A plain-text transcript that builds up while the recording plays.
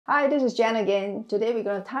Hi, this is Jen again. Today we're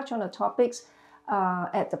going to touch on the topics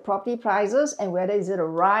at the property prices and whether is it the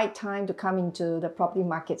right time to come into the property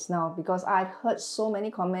markets now, because I've heard so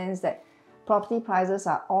many comments that property prices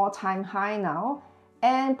are all-time high now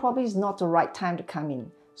and probably is not the right time to come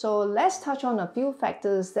in. So let's touch on a few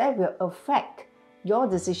factors that will affect your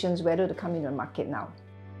decisions whether to come into the market now.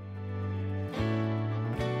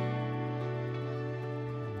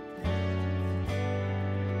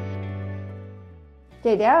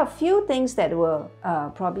 Okay, there are a few things that will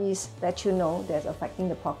probably let you know that's affecting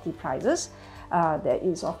the property prices. There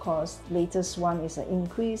is, of course, latest one is an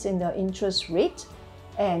increase in the interest rate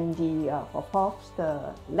and of course,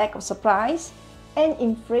 the lack of supplies and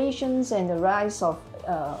inflations and the rise of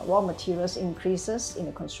raw materials increases in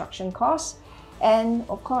the construction costs. And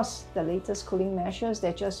of course, the latest cooling measures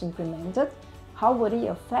that just implemented, how will it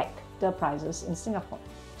affect the prices in Singapore?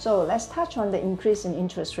 So let's touch on the increase in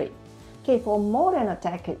interest rate. Okay, for more than a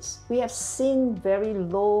decade, we have seen very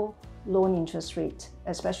low loan interest rate,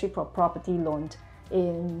 especially for property loans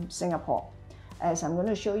in Singapore. As I'm going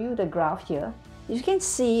to show you the graph here, you can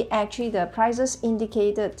see actually the prices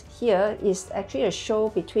indicated here is actually a show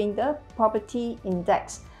between the property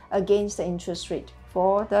index against the interest rate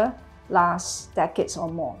for the last decades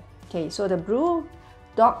or more. Okay, so the blue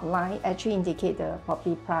dot line actually indicate the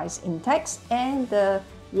property price index and the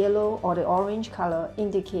yellow or the orange color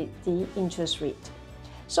indicate the interest rate.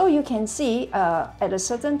 So you can see at a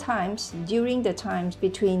certain times during the times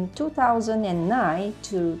between 2009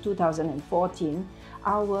 to 2014,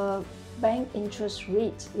 our bank interest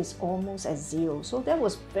rate is almost at zero. So that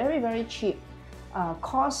was very cheap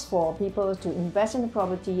cost for people to invest in the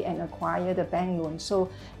property and acquire the bank loan. So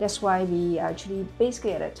that's why we actually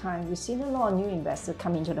basically at that time we've seen a lot of new investors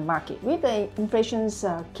come into the market. With the inflations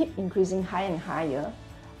keep increasing higher and higher,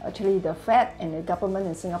 actually the Fed and the government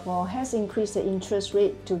in Singapore has increased the interest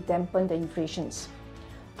rate to dampen the inflations.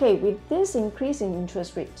 Okay, with this increase in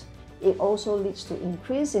interest rate, it also leads to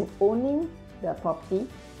increase in owning the property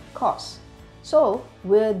costs. So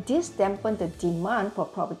will this dampen the demand for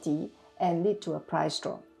property and lead to a price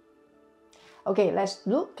drop? Okay, let's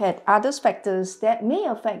look at other factors that may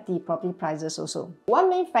affect the property prices also. One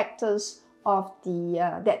main factors of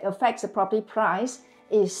that affects the property price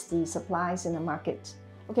is the supplies in the market.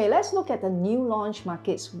 Okay, let's look at the new launch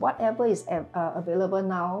markets, whatever is available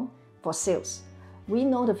now for sales. We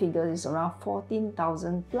know the figure is around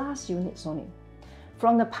 14,000 plus units only.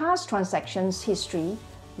 From the past transactions history,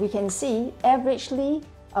 we can see averagely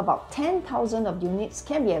about 10,000 of units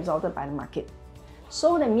can be absorbed by the market.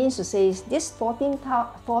 So that means to say this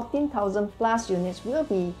 14,000 plus units will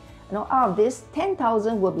be, out of this,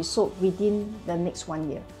 10,000 will be sold within the next 1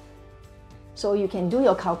 year. So you can do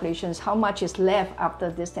your calculations, how much is left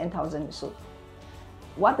after this 10,000 is sold.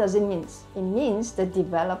 What does it mean? It means the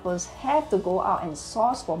developers have to go out and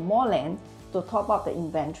source for more land to top up the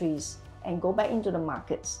inventories and go back into the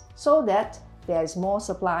markets so that there is more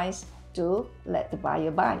supplies to let the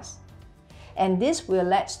buyer buy. And this will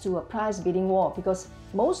lead to a price bidding war because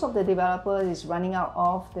most of the developers is running out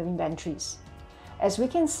of the inventories. As we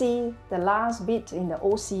can see, the last bid in the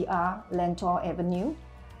OCR, Lentor Avenue,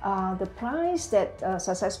 the price that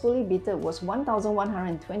successfully bidded was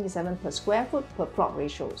 1,127 per square foot per plot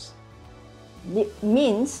ratios. It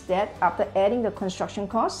means that after adding the construction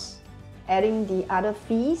costs, adding the other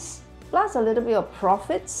fees, plus a little bit of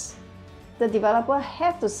profits, the developer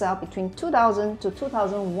have to sell between 2,000 to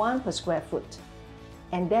 2,001 per square foot.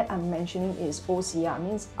 And that I'm mentioning is OCR,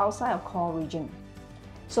 means outside of core region.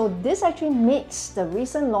 So this actually makes the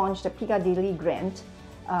recent launch, the Piccadilly Grant,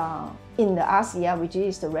 in the RCR, which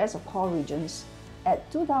is the rest of core regions, at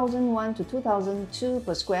 2001 to 2002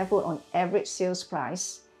 per square foot on average sales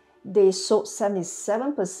price, they sold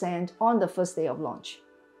 77% on the first day of launch.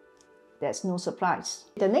 There's no surprise.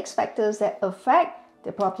 The next factors that affect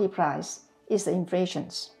the property price is the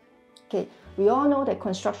inflations. Okay, we all know that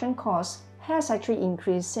construction costs has actually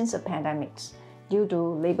increased since the pandemics. Due to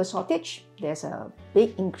labor shortage, there's a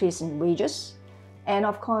big increase in wages. And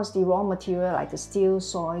of course, the raw material like the steel,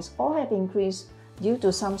 soils, all have increased due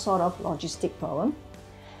to some sort of logistic problem.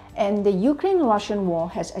 And the Ukraine-Russian war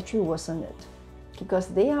has actually worsened it because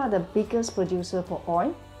they are the biggest producer for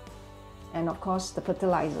oil and of course the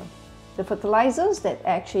fertilizer. The fertilizers that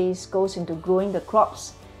actually goes into growing the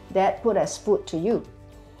crops that put as food to you.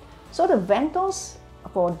 So the vendors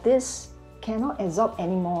for this cannot absorb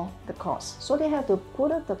anymore the cost. So they have to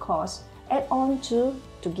put up the cost, add on to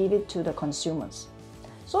give it to the consumers.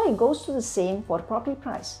 So it goes to the same for the property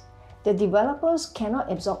price. The developers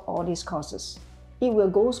cannot absorb all these costs. It will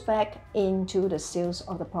go back into the sales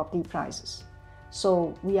of the property prices.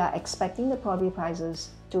 So we are expecting the property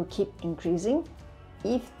prices to keep increasing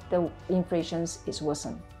if the inflation is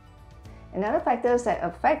worsened. Another factors that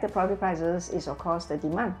affect the property prices is of course the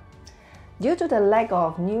demand. Due to the lack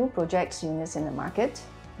of new projects units in the market,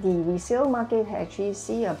 the resale market actually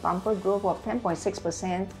see a bumper growth of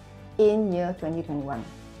 10.6% in year 2021.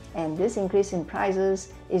 And this increase in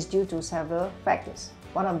prices is due to several factors.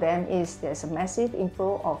 One of them is there's a massive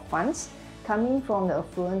inflow of funds coming from the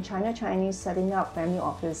affluent Chinese setting up family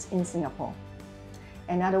office in Singapore.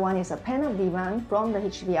 Another one is a pent-up demand from the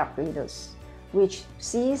HDB upgraders, which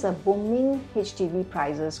sees a booming HDB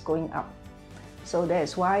prices going up. So that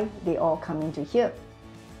is why they all come into here.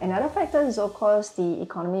 Another factor is of course the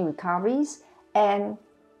economy recoveries and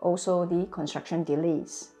also the construction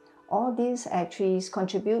delays. All these actually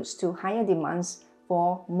contributes to higher demands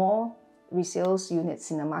for more resales units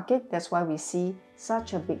in the market. That's why we see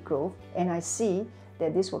such a big growth, and I see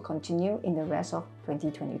that this will continue in the rest of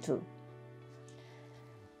 2022.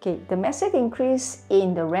 Okay, the massive increase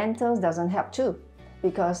in the rentals doesn't help too,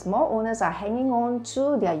 because more owners are hanging on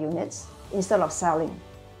to their units instead of selling.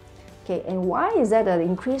 Okay, and why is that an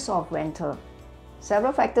increase of rental?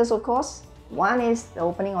 Several factors, of course. One is the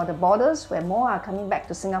opening of the borders, where more are coming back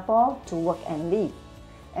to Singapore to work and live.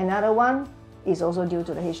 Another one is also due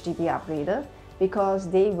to the HDB upgrader, because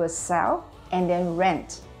they will sell and then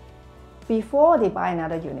rent before they buy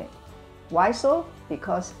another unit. Why so?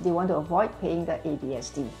 Because they want to avoid paying the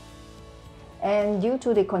ABSD. And due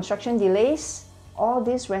to the construction delays, all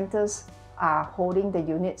these renters are holding the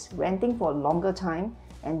units, renting for a longer time,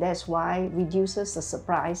 and that's why reduces the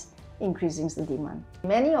supply, increasing the demand.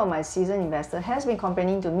 Many of my seasoned investors has been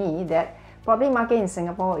complaining to me that property market in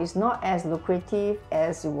Singapore is not as lucrative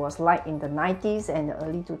as it was like in the 90s and the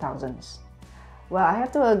early 2000s. Well, I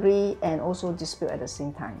have to agree and also dispute at the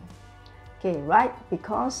same time. Okay, right?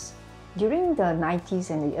 Because during the 90s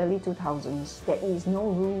and the early 2000s, there is no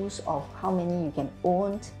rules of how many you can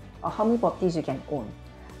own or how many properties you can own.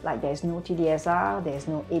 Like there's no TDSR, there's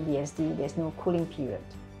no ABSD, there's no cooling period.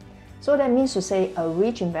 So that means to say a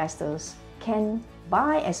rich investors can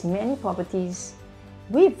buy as many properties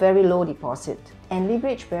with very low deposit and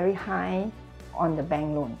leverage very high on the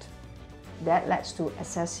bank loan. That leads to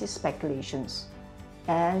excessive speculations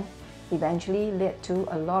and eventually led to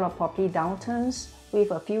a lot of property downturns with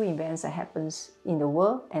a few events that happens in the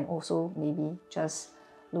world and also maybe just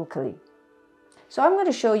locally. So I'm going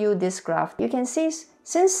to show you this graph. You can see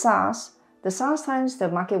since SARS, the SARS times the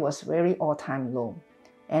market was very all-time low.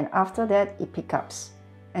 And after that, it picks up.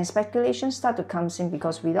 And speculation start to come in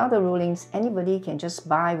because without the rulings, anybody can just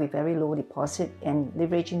buy with very low deposit and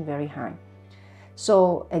leveraging very high.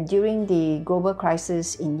 So during the global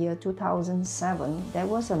crisis in year 2007, there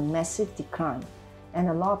was a massive decline and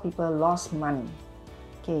a lot of people lost money.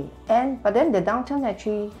 Okay, but then the downturn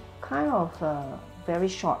actually kind of very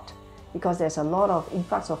short because there's a lot of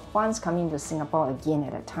influx of funds coming to Singapore again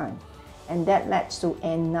at that time. And that led to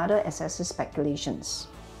another excessive speculations,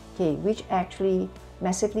 okay, which actually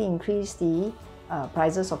massively increased the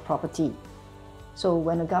prices of property. So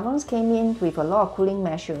when the governments came in with a lot of cooling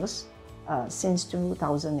measures since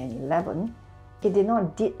 2011, it did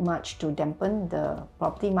not did much to dampen the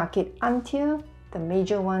property market until the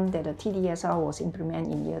major one that the TDSR was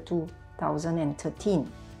implemented in year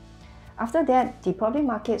 2013. After that, the property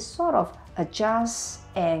market sort of adjusts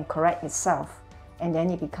and correct itself, and then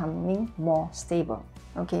it becoming more stable.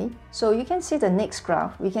 Okay, so you can see the next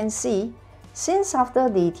graph. We can see since after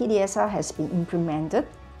the TDSR has been implemented,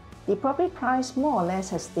 the property price more or less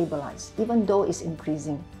has stabilized, even though it's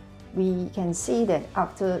increasing. We can see that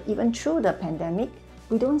after, even through the pandemic,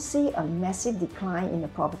 we don't see a massive decline in the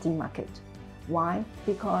property market. Why?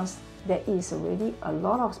 Because there is already a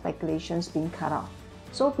lot of speculations being cut out.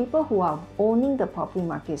 So people who are owning the property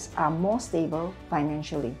markets are more stable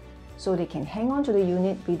financially, so they can hang on to the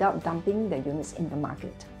unit without dumping the units in the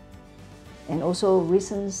market. And also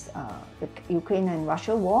recent the Ukraine and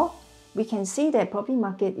Russia war, we can see that property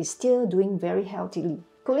market is still doing very healthily.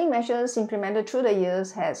 Cooling measures implemented through the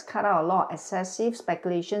years has cut out a lot of excessive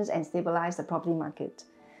speculations and stabilized the property market.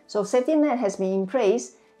 So safety net has been in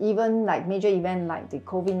place, even like major events like the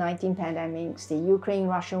COVID-19 pandemics, the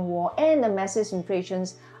Ukraine-Russian war, and the massive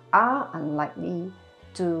inflations are unlikely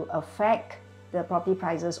to affect the property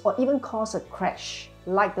prices or even cause a crash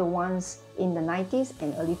like the ones in the 90s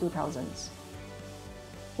and early 2000s.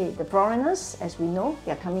 Okay, the foreigners, as we know,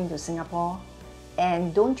 they are coming to Singapore,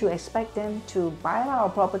 and don't you expect them to buy our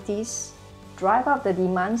properties, drive up the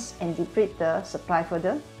demands and deplete the supply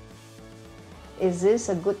further? Is this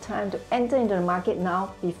a good time to enter into the market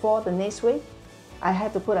now before the next wave? I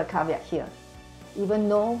have to put a caveat here. Even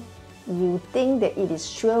though you think that it is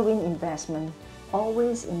sure win investment,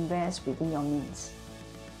 always invest within your means.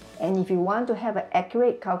 And if you want to have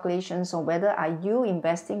accurate calculations on whether are you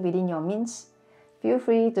investing within your means, feel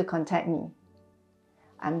free to contact me.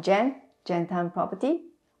 I'm Jen, Jen Tan Property.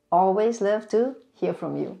 Always love to hear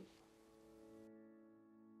from you.